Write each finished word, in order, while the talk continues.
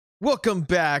Welcome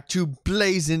back to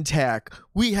Blazin Tech.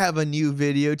 We have a new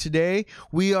video today.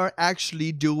 We are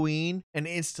actually doing an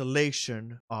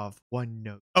installation of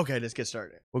Onenote. Okay, let's get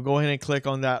started. We'll go ahead and click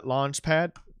on that launch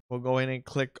pad. We'll go ahead and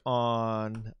click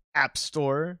on App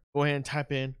Store. Go ahead and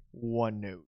type in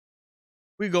Onenote.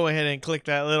 We go ahead and click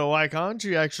that little icon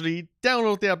to actually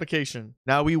download the application.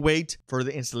 Now we wait for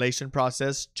the installation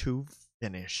process to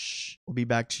finish. We'll be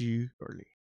back to you shortly.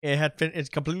 It's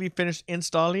completely finished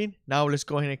installing. Now let's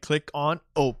go ahead and click on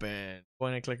open. Go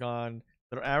ahead and click on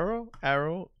little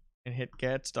arrow, and hit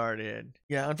get started.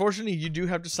 Yeah, unfortunately you do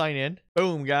have to sign in.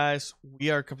 Boom, guys, we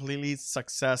are completely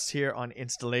success here on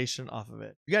installation off of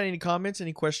it. If you got any comments,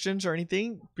 any questions or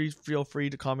anything, please feel free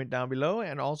to comment down below.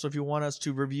 And also if you want us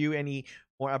to review any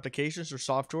more applications or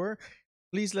software,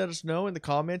 please let us know in the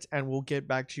comments and we'll get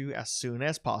back to you as soon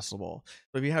as possible.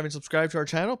 So if you haven't subscribed to our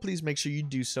channel, please make sure you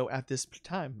do so at this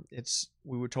time.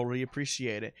 We would totally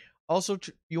appreciate it. Also,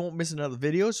 you won't miss another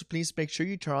video, so please make sure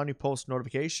you turn on your post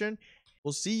notification.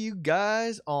 We'll see you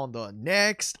guys on the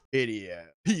next video.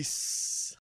 Peace.